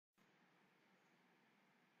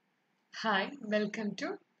Hi, welcome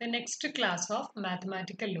to the next class of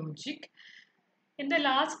mathematical logic. In the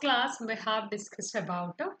last class, we have discussed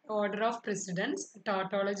about order of precedence,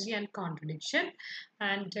 tautology and contradiction.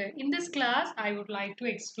 And in this class, I would like to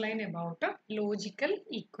explain about logical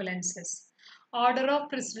equivalences. Order of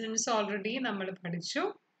precedence already നമ്മൾ പഠിച്ചു.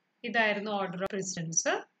 ഇതായിരുന്നു order of precedence.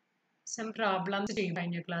 Some problems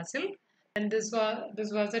in your class. And this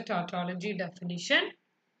was a tautology definition.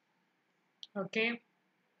 Okay.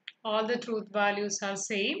 All the truth values are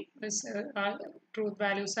same, truth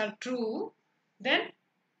values are true, then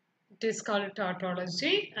it is called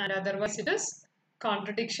tautology, and otherwise it is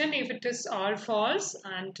contradiction if it is all false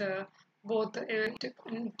and it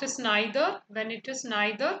is neither, when it is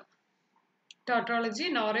neither tautology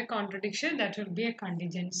nor a contradiction, that will be a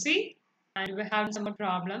contingency, and we have some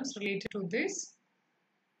problems related to this.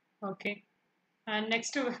 Okay, and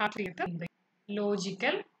next we have the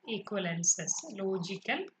logical equivalences.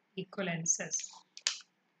 Logical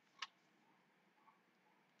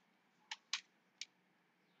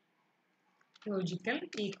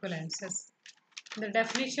equivalences. The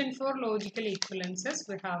definition for logical equivalences,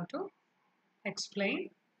 we have to explain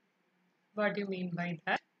what you mean by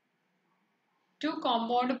that. Two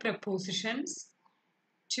compound prepositions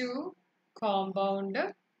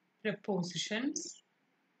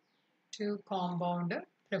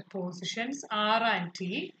R and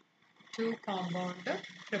T. Two compound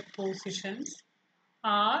prepositions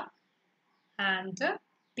R and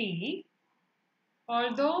T.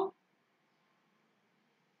 Although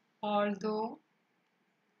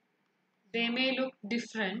they may look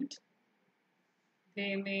different,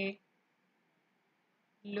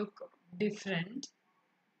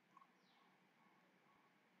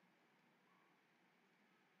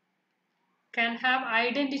 can have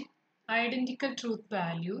identical truth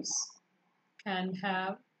values,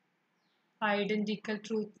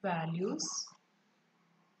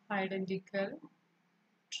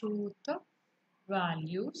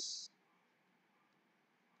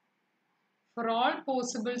 for all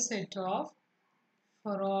possible set of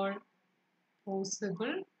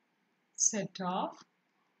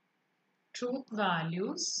truth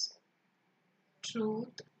values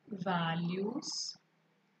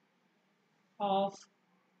of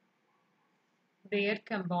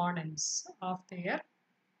their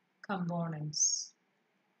components.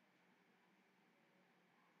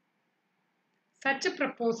 Such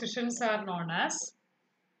propositions are known as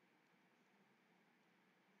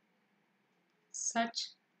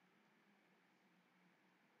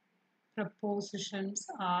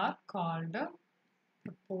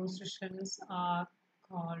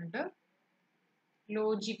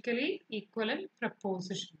logically equivalent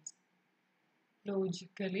propositions.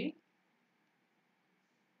 Logically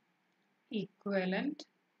equivalent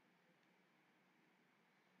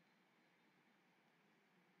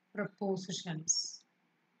propositions.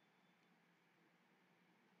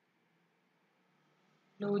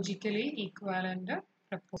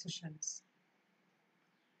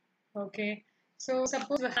 Okay, so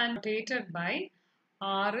suppose we have notated by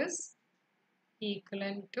R is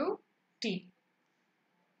equivalent to T.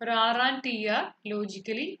 For R and T are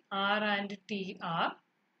logically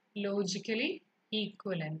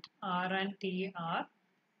equivalent. R and T are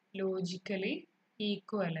logically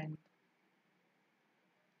equivalent.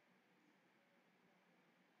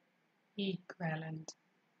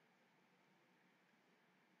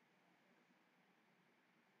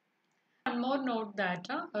 One more note that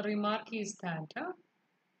remark is that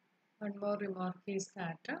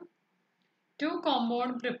two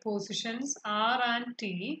compound prepositions R and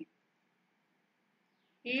T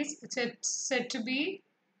is said to be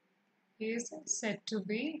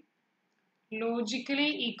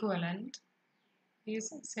logically equivalent.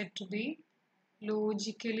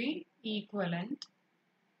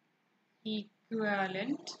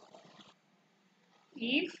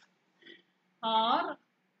 If R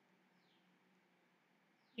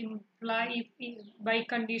by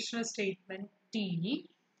conditional statement T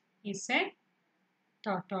is a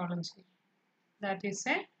tautology. That is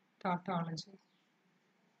a tautology.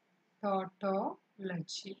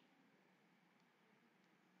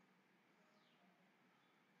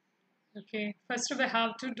 Okay, first we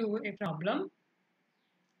have to do a problem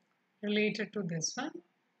related to this one.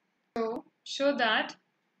 So show that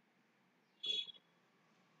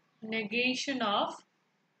negation of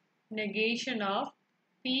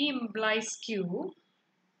P implies Q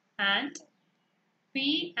and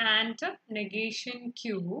P and negation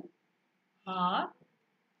Q are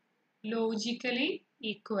logically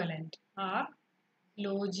equivalent.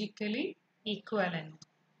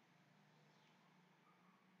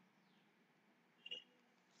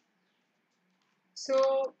 So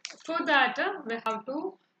for that we have to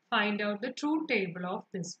find out the truth table of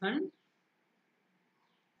this one.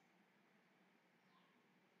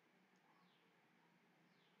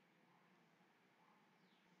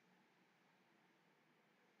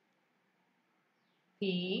 P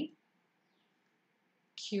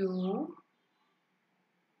Q,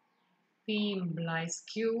 P implies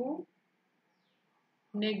Q,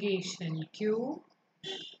 negation Q,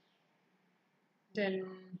 then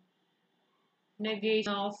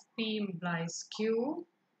negation of P implies Q,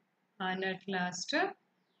 and at last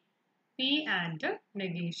P and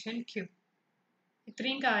negation Q.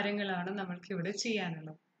 ഇത്രയും കാര്യങ്ങളാണ് നമ്മൾക്ക് ഇവിടെ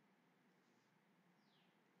ചെയ്യാനുള്ളത്.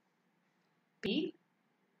 P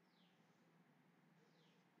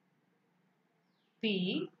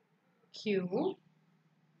Q,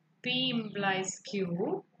 P implies Q,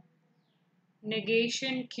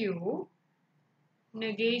 negation Q,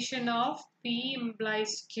 negation of P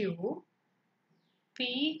implies Q, P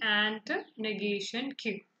and negation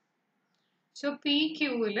Q. So P Q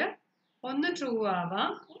will ഒന്ന് true ആവാം,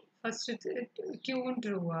 first ക്യൂവും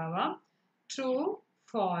true ആവാം, true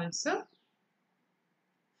false,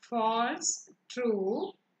 false true,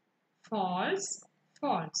 false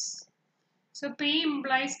false. So P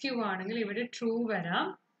implies Q ആണെങ്കിൽ ഇവിടെ true വരാം,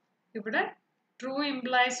 ഇവിടെ true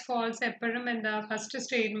implies false എപ്പോഴും എന്താ, first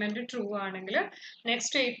statement true ആണെങ്കിൽ നെക്സ്റ്റ്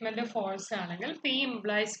സ്റ്റേറ്റ്മെന്റ് ഫാൾസ് ആണെങ്കിൽ P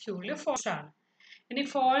implies Qയിൽ ഫാൾസ് ആണ്. ഇനി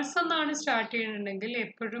ഫാൾസ് എന്നാണ് സ്റ്റാർട്ട് ചെയ്യുന്നുണ്ടെങ്കിൽ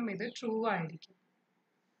എപ്പോഴും ഇത് ട്രൂ ആയിരിക്കും.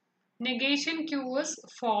 Negation Q is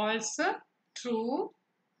false, true,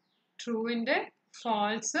 ട്രൂവിൻ്റെ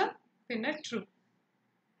false, പിന്നെ true.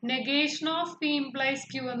 Negation of P implies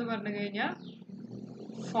Q എന്ന് പറഞ്ഞു കഴിഞ്ഞാൽ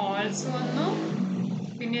ഫാൾസ് വന്നു,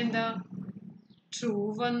 പിന്നെ എന്താ ട്രൂ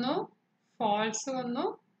വന്നു, ഫാൾസ് വന്നു,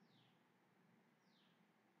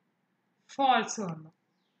 ഫാൾസ് വന്നു.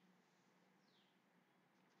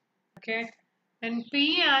 Okay, then P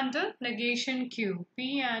and negation Q, P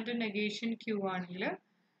and negation Q ആണെങ്കിൽ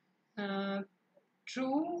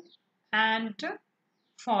ട്രൂ ആൻഡ്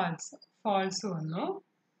ഫാൾസ്, ഫാൾസ് വന്നു.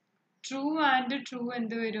 ട്രൂ ആൻഡ് ട്രൂ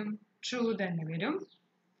എന്ത് വരും, ട്രൂ തന്നെ വരും.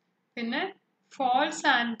 പിന്നെ ഫാൾസ്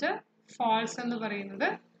ആൻഡ് ഫാൾസ് എന്ന് പറയുന്നത്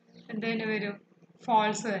എന്ത് തന്നെ വരും,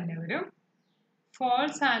 ഫാൾസ് തന്നെ വരും.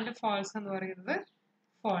 ഫാൾസ് ആൻഡ് ഫാൾസ് എന്ന് പറയുന്നത്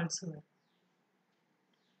ഫാൾസ് വരും.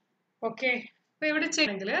 ഓക്കെ, അപ്പൊ ഇവിടെ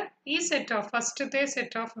ചെയ്യണമെങ്കിൽ ഈ സെറ്റ് ഓഫ് ഫസ്റ്റത്തെ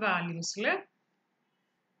സെറ്റ് ഓഫ് വാല്യൂസിൽ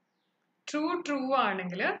ട്രൂ ട്രൂ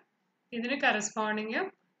ആണെങ്കിൽ ഇതിന് കറസ്പോണ്ടിങ്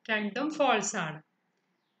രണ്ടും ഫാൾസ് ആണ്.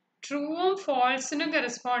 ട്രൂവും ഫാൾസിനും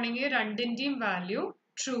കറസ്പോണ്ടിങ് രണ്ടിൻ്റെയും വാല്യൂ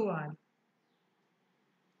ട്രൂ ആണ്.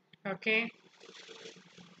 ഓക്കെ,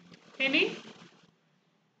 ഇനി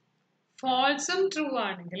ഫാൾസും ട്രൂ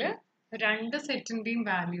ആണെങ്കിൽ രണ്ട് സെറ്റിൻ്റെയും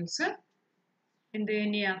വാല്യൂസ് എന്ത്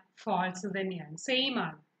തന്നെയാ, ഫാൾസ് തന്നെയാണ്, സെയിം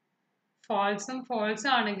ആണ്. ഫാൾസും ഫാൾസ്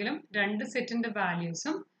ആണെങ്കിലും രണ്ട് സെറ്റിൻ്റെ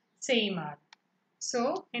വാല്യൂസും സെയിം ആണ്. സോ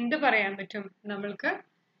എന്ത് പറയാൻ പറ്റും നമ്മൾക്ക്,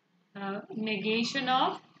 negation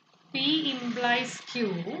of P implies Q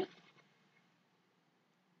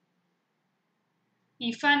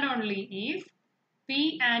if and only if P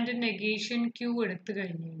and negation Q എടുത്തു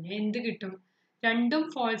കഴിഞ്ഞു കഴിഞ്ഞാൽ എന്ത് കിട്ടും, രണ്ടും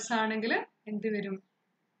ഫാൾസ് ആണെങ്കിൽ എന്ത് വരും,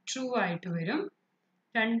 ട്രൂ ആയിട്ട് വരും.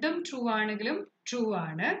 രണ്ടും ട്രൂ ആണെങ്കിലും ട്രൂ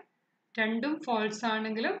ആണ്, രണ്ടും ഫാൾസ്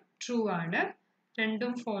ആണെങ്കിലും ട്രൂ ആണ്,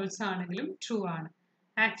 രണ്ടും ഫാൾസ് ആണെങ്കിലും ട്രൂ ആണ്.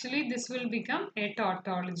 Actually this will become a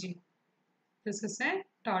tautology. This is a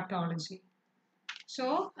tautology. So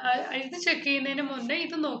ഇത് ചെക്ക് ചെയ്യുന്നതിന് മുന്നേ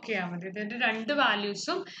ഇത് നോക്കിയാൽ മതി, ഇതിൻ്റെ രണ്ട്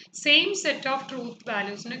വാല്യൂസും same set of truth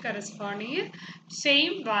വാല്യൂസിന് corresponding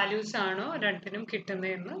same values ആണോ രണ്ടിനും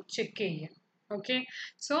കിട്ടുന്നതെന്ന് ചെക്ക് ചെയ്യാം. Okay,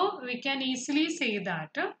 so we can easily say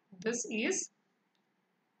that this is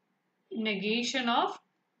negation of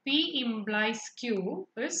P implies Q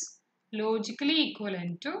is logically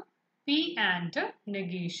equivalent to P and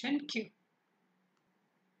negation Q.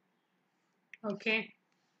 Okay,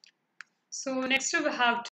 so next we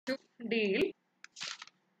have to deal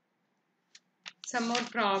some more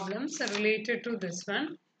problems related to this one.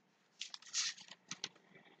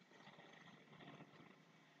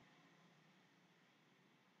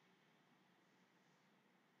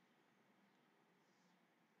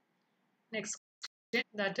 Next question,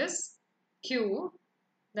 that is Q,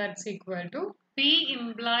 that's equal to P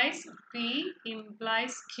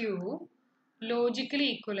implies Q logically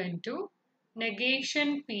equivalent to negation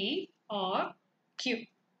P or Q.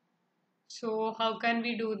 So how can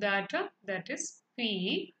we do that? That is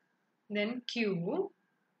P, then Q,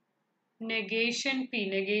 negation P.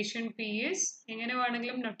 Negation P is എങ്ങനെ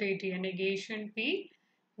വേണമെങ്കിലും notate ചെയ്യാം, negation P,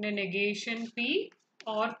 പിന്നെ negation P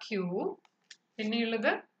or Q,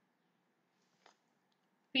 പിന്നെയുള്ളത്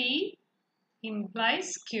P implies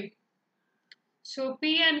Q. So P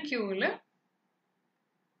and Q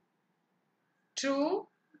true,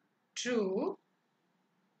 true,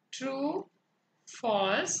 true,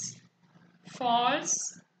 false, false,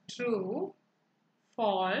 true,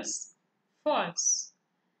 false, false.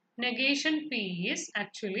 Negation P is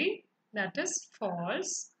actually, that is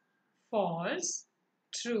false, false,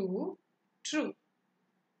 true, true.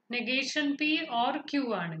 Negation P or Q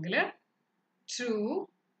aanengil true,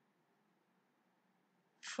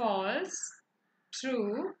 false,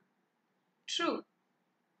 true, true.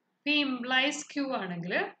 P implies Q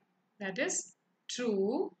aanengil, that is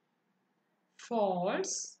true,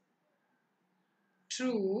 false,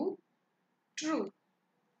 true, true.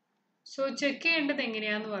 So check ചെയ്യേണ്ടത്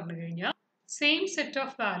എങ്ങനെയാന്ന് പറഞ്ഞു കഴിഞ്ഞാൽ same set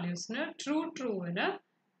of വാല്യൂസിന് ട്രൂവിന്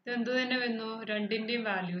എന്ത് തന്നെ വന്നു, രണ്ടിൻ്റെയും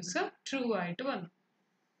values true ആയിട്ട് വന്നു.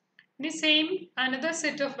 ഇനി same another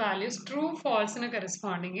set of values true ഫാൾസിന്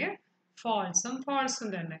corresponding ഫാൾസും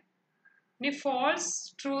തന്നെ. ഇനി ഫാൾസ്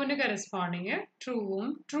ട്രൂവിന് കറസ്പോണ്ടിങ് ട്രൂവും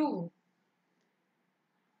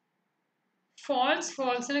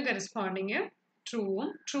ഫാൾസിന് കറസ്പോണ്ടിങ്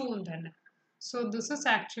ട്രൂവും തന്നെ. So this is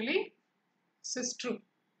actually true.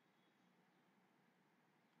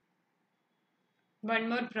 One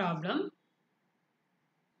more problem.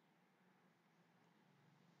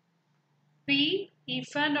 P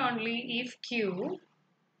if and only if Q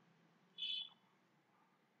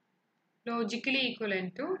logically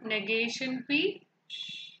equivalent to negation P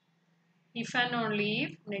if and only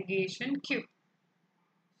if negation Q.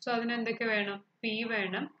 So adine endokke venam, P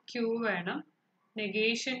venam, Q venam,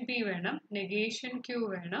 negation P venam, negation Q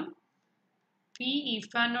venam, P if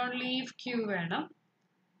and only if Q venam,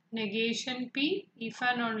 negation P if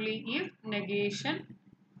and only if negation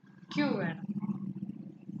Q വേണം.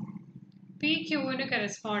 P Qന്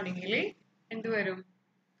കറസ്പോണ്ടിങ്ങിലി എന്ത് വരും?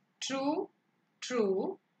 True,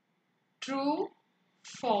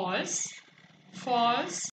 false,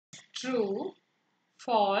 true,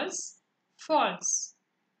 false.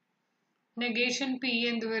 Negation P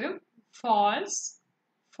എന്ത് വരും? false,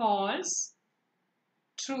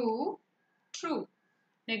 true.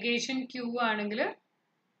 Negation Q ആണെങ്കിൽ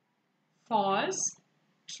false,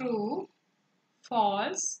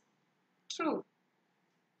 true.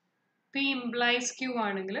 P implies Q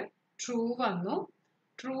ആണെങ്കിൽ true വന്നു.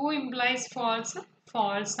 True implies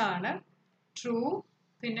false ആണ്. True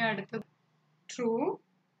പിന്നെ അടുത്തത് true.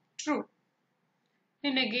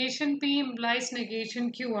 Negation P implies negation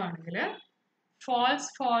Q ആണെങ്കിൽ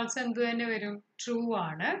false എന്ത് തന്നെ വരും? True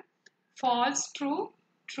ആണ്. False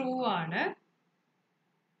true ആണ്.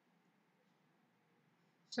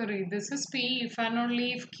 Sorry, this is P if and only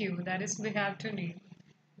if Q. That is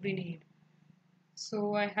we need. So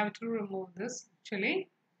I have to remove this actually.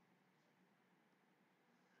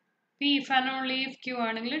 P if and only if Q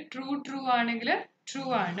aanengil true aanengil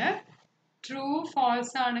true aanu. True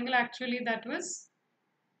false aanengil actually that was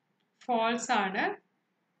false aanu.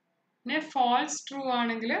 Ne false true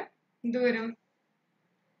aanengil endu varum?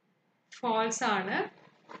 False aanu.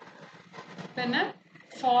 Then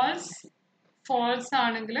false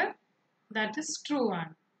aanengil that is true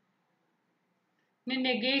aanu.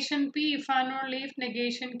 Negation P if and only if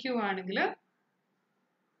negation Q aanengil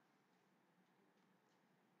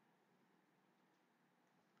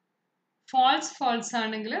false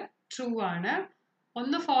aanengil true aanu.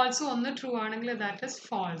 One false one true aanengil that is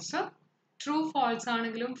false. True false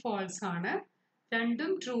aanengilum false aanu.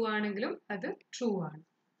 Rendum true aanengilum adu true aanu.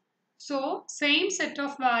 So same set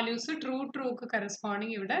of values true ku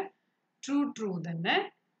corresponding ivide true thanne.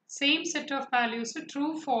 Same set of values true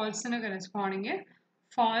false nu corresponding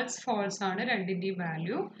false aanu rendinte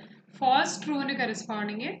value. False true nu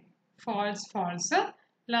corresponding false.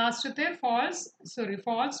 Last the false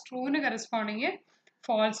true nu corresponding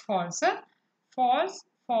false.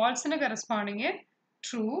 False nu corresponding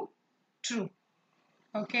true.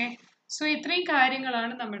 Okay. So ഇത്രയും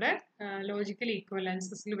കാര്യങ്ങളാണ് നമ്മുടെ logical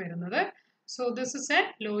equivalences ൽ വരുന്നത്. So this is a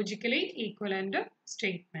logically equivalent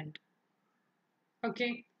statement.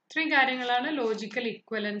 Okay. ഇത്രയും കാര്യങ്ങളാണ് logical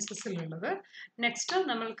equivalences ൽ ഉള്ളത്. Next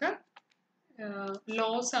നമ്മൾക്ക്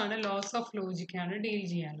laws of logic ആണ് ഡീൽ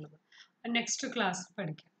ചെയ്യാനുള്ളത്. Next class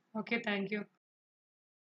പഠിക്കാം. Okay, thank you.